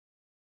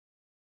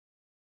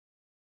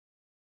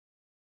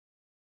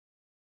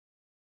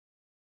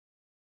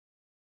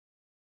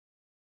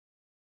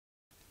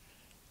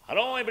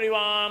Hello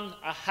everyone,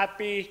 a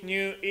happy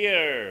new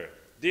year.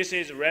 This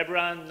is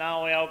Reverend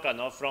Naoya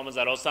Okano from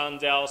the Los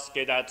Angeles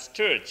Gedatsu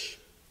Church.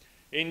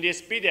 In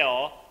this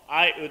video,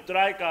 I would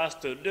like us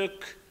to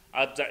look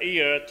at the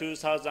year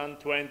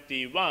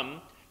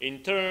 2021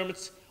 in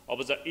terms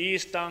of the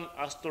Eastern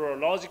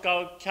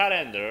astrological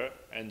calendar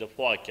and the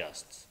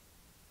forecasts.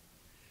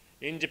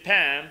 In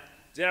Japan,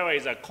 there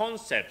is a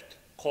concept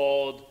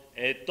called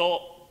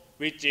Eto,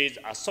 which is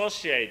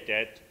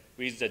associated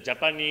with the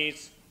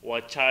Japanese or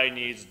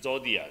Chinese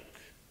zodiac.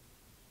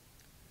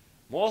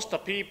 Most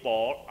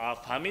people are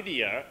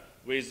familiar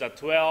with the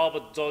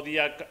 12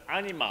 zodiac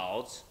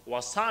animals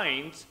or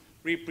signs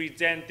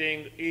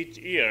representing each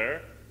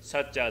year,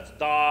 such as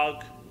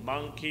dog,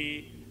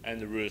 monkey,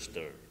 and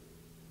rooster.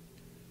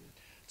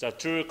 The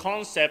true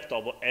concept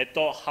of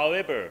Eto,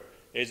 however,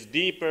 is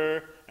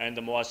deeper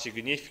and more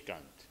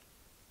significant.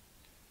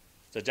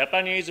 The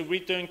Japanese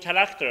written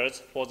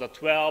characters for the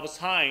 12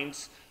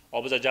 signs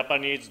of the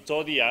Japanese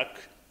zodiac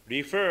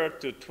refer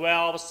to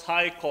 12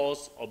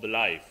 cycles of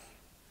life.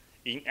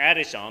 In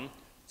addition,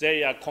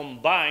 they are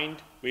combined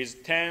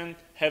with 10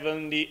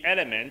 heavenly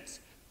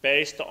elements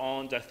based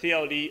on the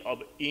theory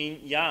of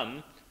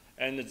yin-yang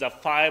and the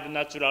 5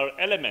 natural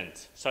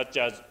elements such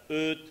as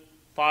wood,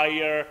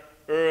 fire,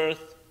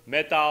 earth,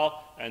 metal,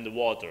 and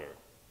water.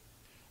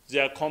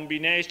 Their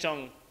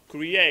combination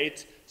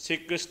creates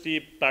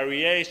 60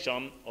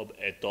 variations of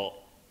Eto.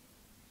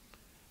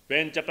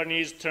 When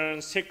Japanese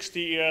turn 60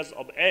 years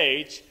of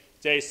age,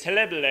 they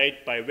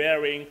celebrate by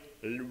wearing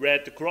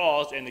red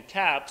clothes and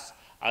caps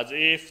as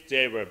if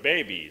they were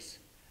babies.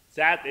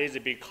 That is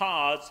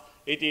because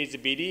it is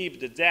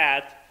believed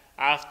that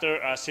after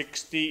a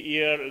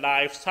 60-year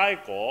life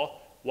cycle,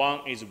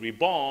 one is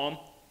reborn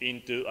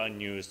into a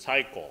new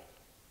cycle.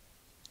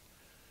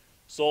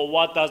 So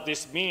what does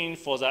this mean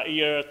for the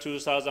year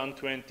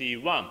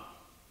 2021?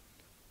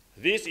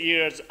 This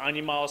year's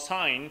animal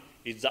sign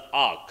is the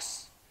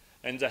ox,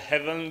 and the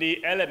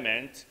heavenly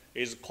element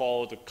is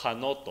called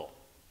Kanoto.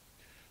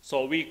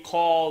 So we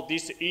call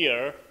this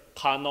year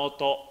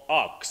Kanoto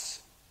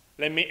Ox.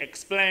 Let me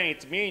explain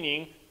its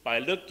meaning by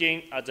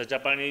looking at the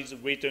Japanese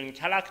written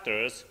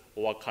characters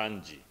or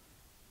kanji.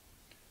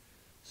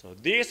 So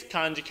this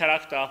kanji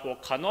character for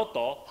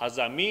Kanoto has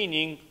a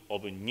meaning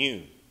of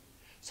new,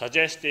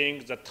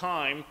 suggesting the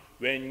time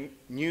when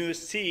new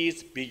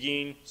seeds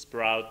begin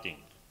sprouting.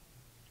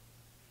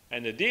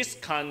 And this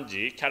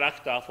kanji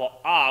character for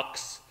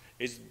ox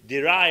is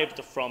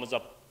derived from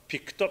the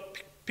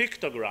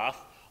pictograph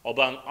of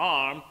an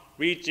arm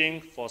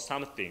reaching for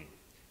something,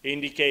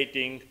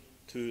 indicating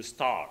to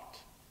start,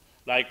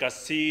 like a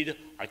seed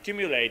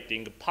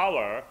accumulating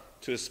power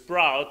to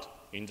sprout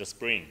in the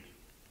spring.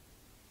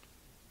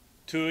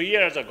 2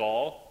 years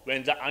ago,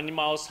 when the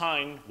animal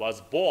sign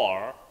was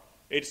born,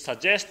 it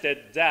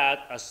suggested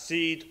that a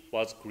seed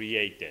was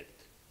created.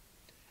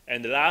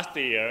 And last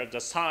year,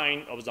 the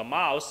sign of the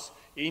mouse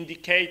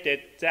indicated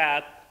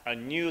that a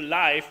new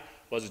life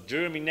was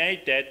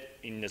germinated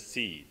in the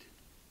seed.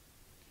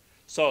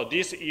 So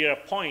this year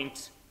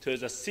points to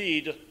the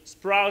seed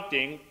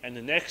sprouting, and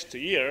next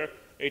year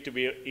it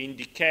will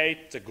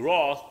indicate the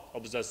growth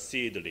of the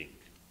seedling.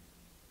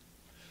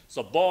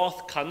 So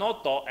both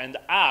Kanoto and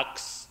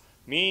ox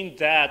mean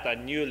that a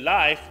new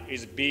life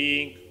is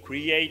being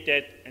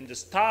created and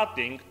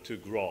starting to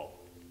grow.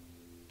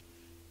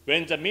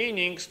 When the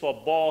meanings for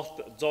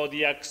both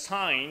zodiac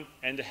sign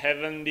and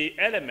heavenly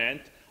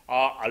element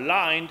are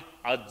aligned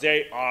as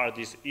they are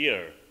this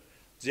year,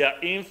 their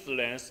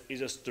influence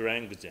is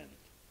strengthened.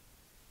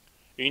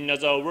 In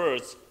other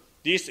words,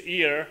 this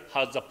year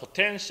has the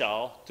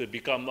potential to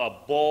become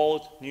a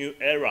bold new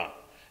era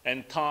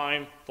and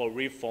time for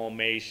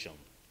reformation.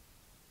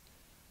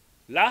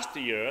 Last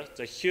year,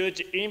 the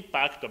huge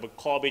impact of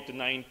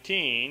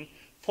COVID-19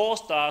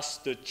 forced us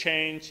to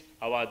change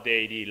our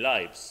daily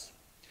lives.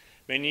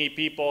 Many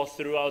people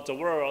throughout the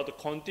world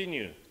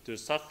continue to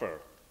suffer.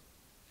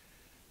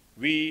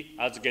 We,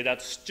 as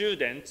Gedatsu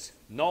students,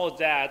 know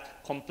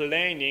that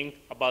complaining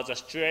about the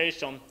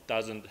situation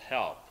doesn't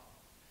help.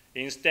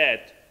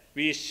 Instead,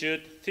 we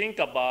should think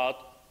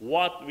about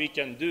what we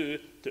can do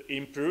to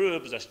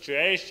improve the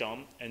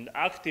situation and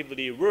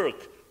actively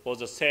work for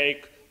the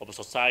sake of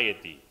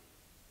society.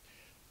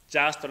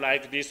 Just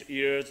like this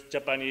year's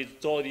Japanese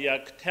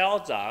zodiac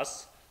tells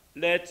us,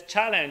 let's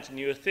challenge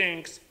new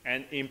things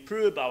and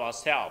improve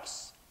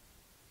ourselves.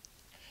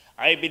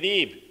 I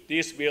believe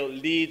this will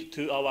lead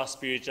to our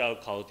spiritual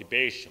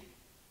cultivation.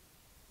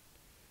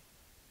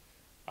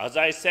 As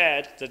I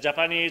said, the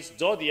Japanese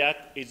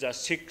zodiac is a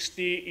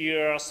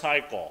 60-year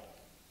cycle.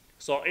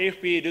 So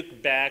if we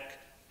look back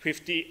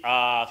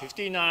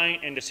 59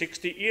 and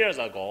 60 years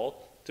ago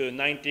to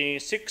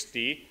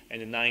 1960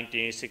 and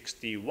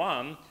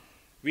 1961,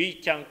 we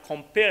can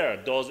compare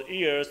those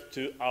years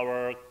to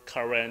our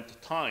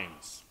current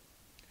times.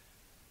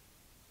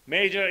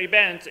 Major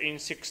events in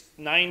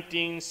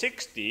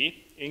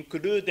 1960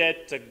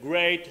 included the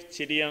Great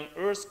Chilean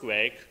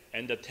earthquake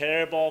and the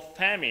terrible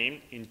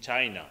famine in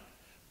China,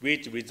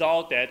 which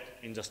resulted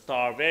in the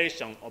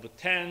starvation of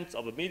tens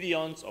of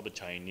millions of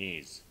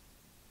Chinese.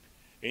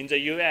 In the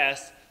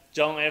US,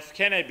 John F.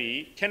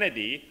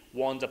 Kennedy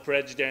won the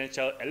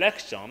presidential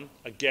election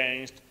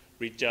against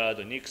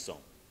Richard Nixon,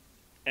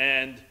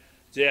 and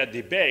their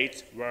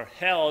debates were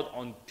held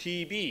on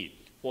TV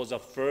for the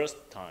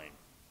first time.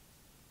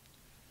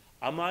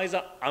 Am I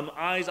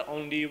the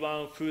only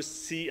one who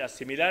see a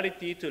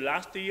similarity to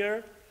last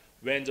year,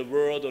 when the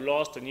world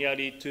lost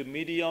nearly 2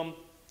 million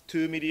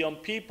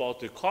people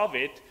to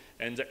COVID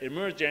and the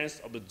emergence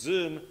of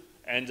Zoom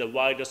and the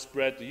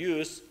widespread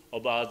use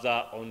of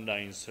other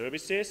online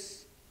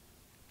services?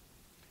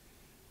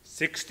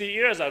 60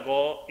 years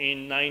ago,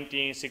 in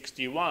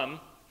 1961,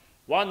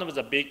 one of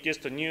the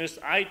biggest news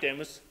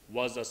items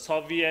was a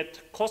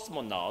Soviet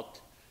cosmonaut,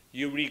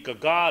 Yuri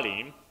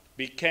Gagarin,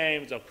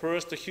 became the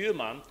first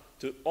human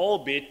to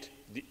orbit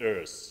the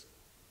Earth.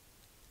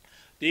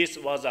 This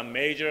was a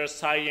major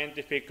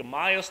scientific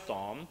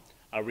milestone,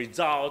 a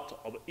result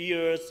of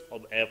years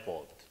of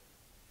effort.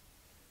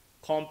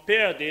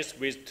 Compare this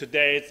with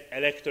today's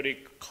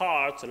electric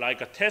cars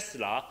like a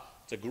Tesla,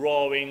 the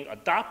growing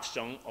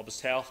adoption of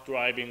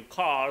self-driving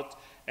cars,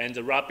 and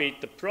the rapid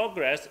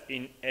progress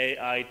in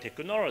AI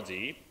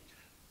technology.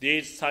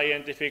 These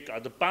scientific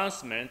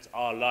advancements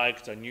are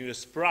like the new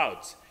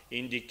sprouts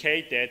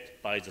indicated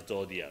by the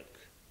zodiac.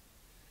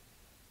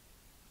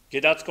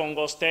 Gedatsu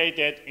Kongo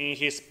stated in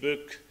his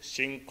book,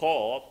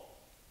 Shinko,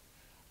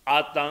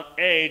 at an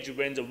age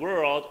when the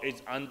world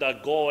is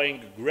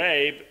undergoing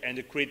grave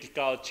and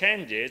critical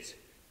changes,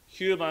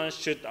 humans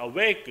should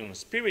awaken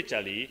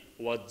spiritually,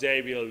 or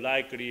they will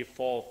likely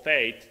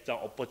forfeit the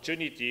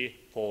opportunity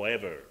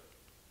forever.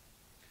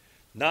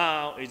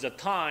 Now is the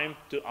time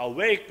to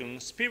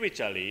awaken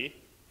spiritually,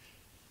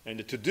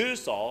 and to do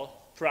so,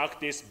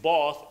 practice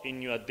both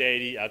in your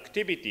daily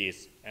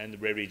activities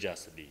and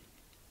religiously.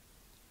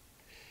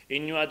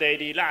 In your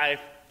daily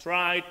life,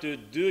 try to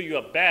do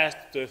your best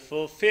to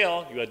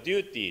fulfill your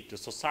duty to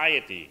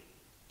society.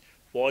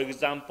 For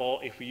example,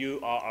 if you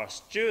are a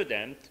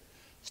student,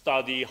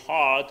 study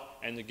hard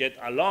and get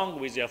along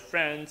with your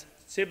friends,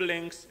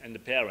 siblings,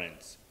 and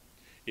parents.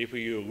 If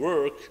you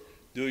work,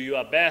 do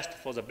your best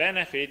for the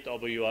benefit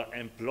of your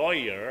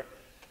employer.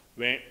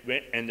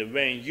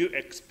 When you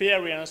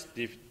experience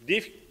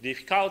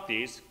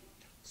difficulties,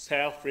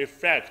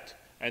 self-reflect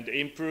and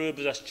improve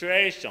the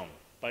situation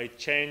by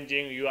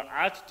changing your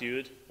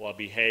attitude or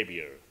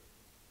behavior.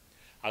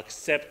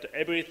 Accept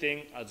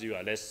everything as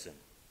your lesson.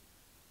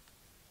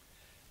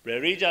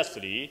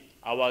 Religiously,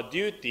 our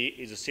duty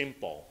is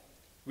simple.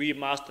 We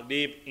must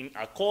live in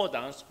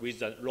accordance with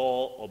the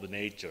law of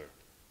nature.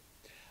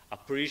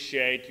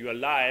 Appreciate your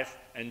life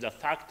and the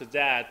fact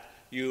that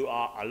you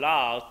are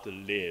allowed to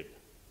live.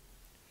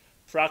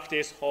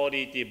 Practice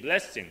holy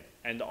blessing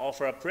and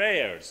offer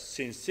prayers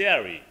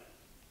sincerely.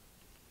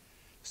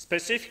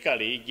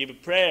 Specifically,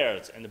 give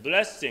prayers and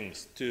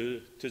blessings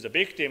to the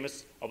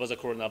victims of the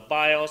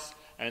coronavirus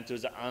and to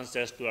the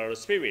ancestral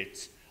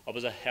spirits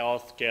of the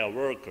healthcare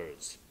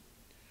workers,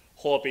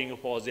 hoping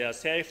for their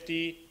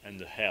safety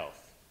and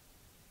health.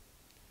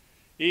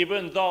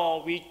 Even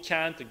though we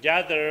can't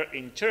gather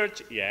in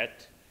church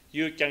yet,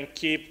 you can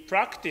keep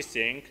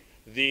practicing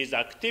these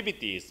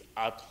activities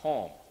at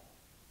home.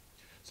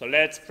 So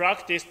let's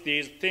practice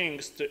these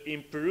things to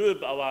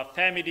improve our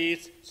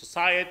families,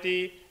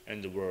 society,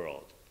 and the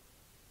world.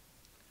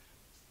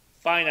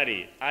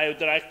 Finally, I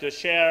would like to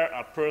share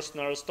a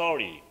personal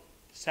story.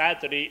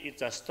 Sadly,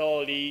 it's a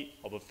story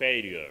of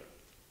failure.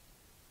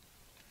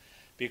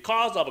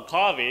 Because of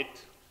COVID,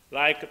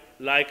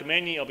 like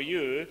many of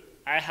you,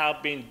 I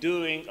have been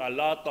doing a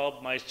lot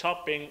of my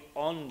shopping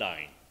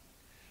online.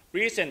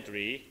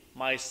 Recently,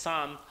 my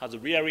son has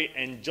really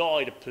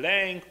enjoyed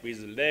playing with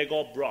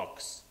Lego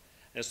blocks,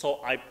 and so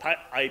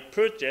I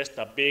purchased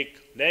a big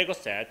Lego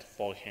set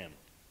for him.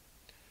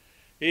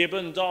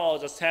 Even though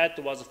the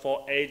set was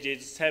for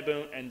ages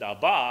 7 and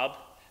above,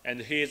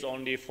 and he is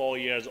only 4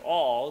 years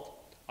old,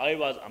 I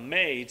was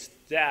amazed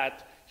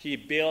that he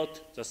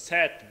built the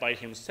set by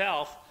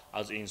himself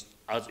as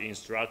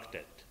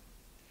instructed.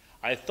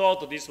 I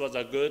thought this was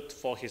good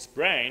for his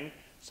brain,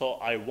 so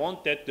I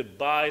wanted to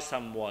buy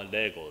some more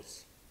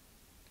Legos.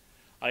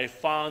 I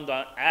found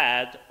an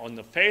ad on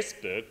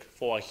Facebook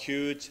for a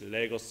huge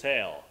Lego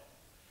sale.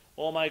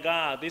 Oh my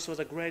God, this was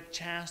a great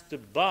chance to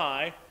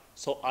buy,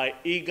 so I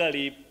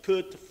eagerly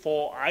put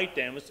 4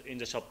 items in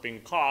the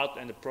shopping cart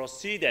and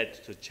proceeded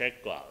to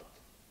check out.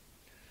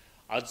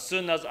 As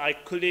soon as I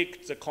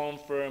clicked the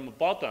confirm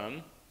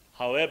button,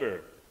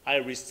 however, I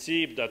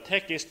received a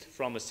text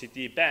from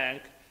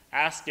Citibank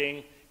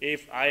asking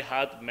if I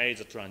had made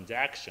the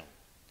transaction.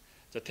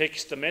 The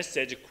text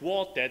message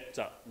quoted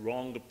the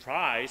wrong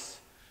price,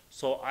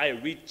 so I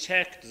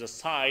rechecked the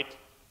site,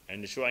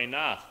 and sure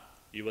enough,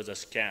 it was a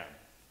scam.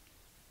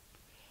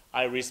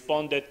 I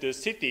responded to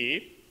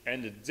Citi,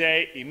 and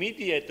they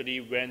immediately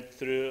went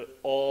through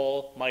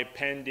all my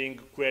pending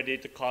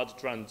credit card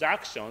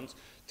transactions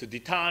to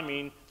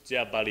determine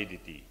their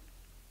validity.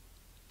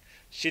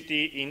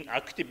 Citi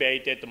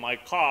inactivated my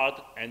card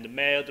and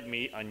mailed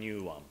me a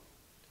new one.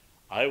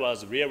 I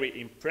was really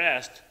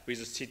impressed with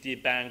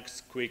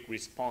Citibank's quick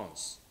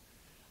response.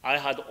 I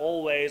had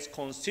always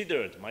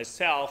considered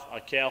myself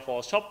a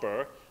careful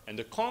shopper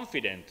and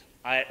confident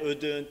I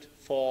wouldn't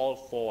fall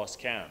for a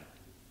scam.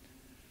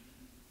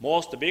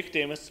 Most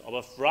victims of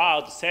a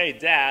fraud say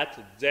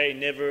that they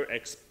never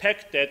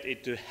expected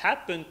it to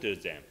happen to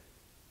them.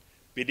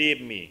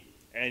 Believe me,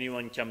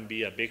 anyone can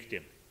be a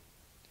victim.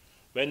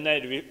 When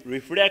I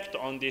reflect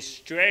on this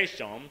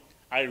situation,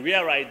 I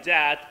realize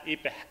that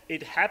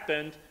it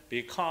happened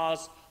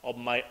because of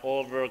my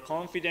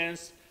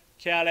overconfidence,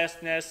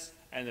 carelessness,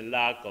 and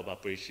lack of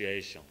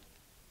appreciation.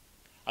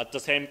 At the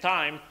same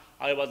time,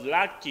 I was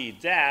lucky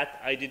that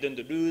I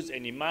didn't lose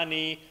any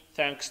money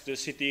thanks to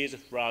Citi's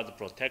fraud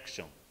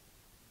protection.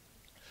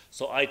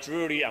 So I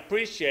truly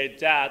appreciate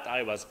that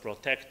I was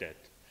protected.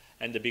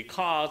 And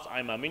because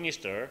I'm a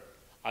minister,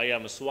 I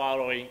am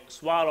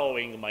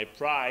swallowing my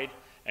pride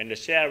and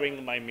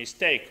sharing my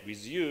mistake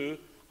with you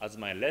as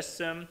my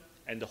lesson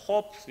and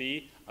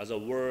hopefully as a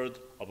word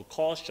of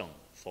caution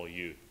for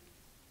you.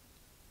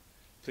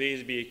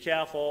 Please be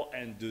careful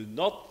and do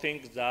not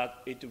think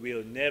that it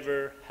will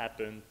never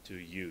happen to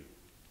you.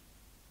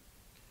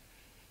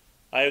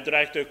 I would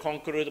like to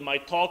conclude my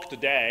talk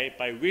today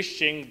by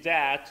wishing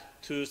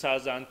that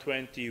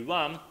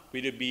 2021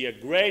 will be a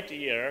great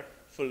year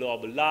full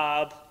of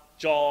love,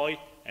 joy,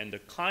 and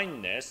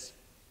kindness.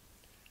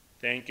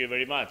 Thank you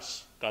very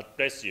much. God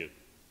bless you.